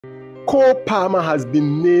Cole Palmer has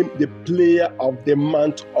been named the player of the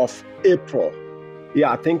month of April.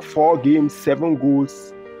 Yeah, I think 4 games, 7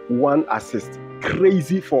 goals, 1 assist.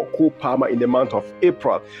 Crazy for Cole Palmer in the month of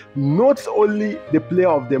April. Not only the player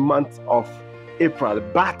of the month of April,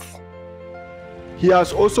 but he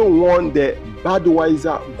has also won the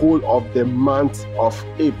Budweiser goal of the month of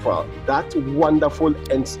April. That wonderful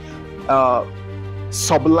and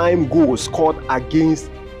sublime goal scored against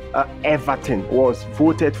Everton was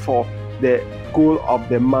voted for the goal of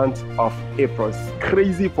the month of April. It's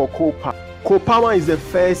crazy for Cole Palmer. Cole Palmer is the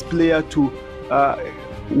first player to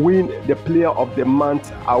win the Player of the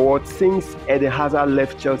Month award since Eden Hazard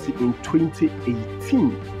left Chelsea in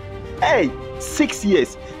 2018. Hey, 6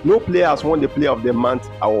 years, no player has won the Player of the Month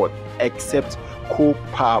award except Cole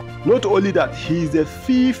Palmer. Not only that, he is the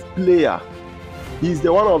 5th player. He is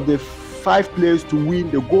the one of the 5 players to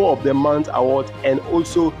win the Goal of the Month award and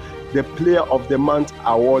also the Player of the Month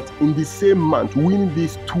award in the same month, winning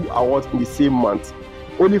these 2 awards in the same month.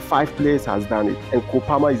 Only 5 players has done it, and Cole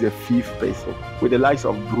Palmer is the 5th person, with the likes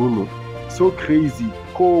of Bruno. So crazy.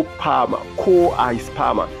 Cole Palmer, Cole Ice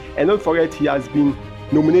Palmer. And don't forget, he has been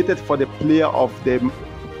nominated for the Player of the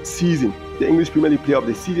Season, the English Premier League Player of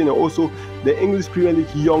the Season, and also the English Premier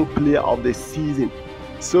League Young Player of the Season.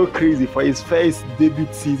 So crazy for his first debut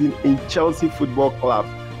season in Chelsea Football Club.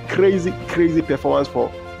 Crazy performance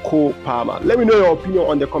for Cole Palmer. Let me know your opinion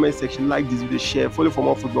on the comment section. Like this video, share, follow for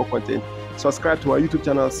more football content. Subscribe to our YouTube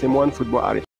channel, Same One Football Arena.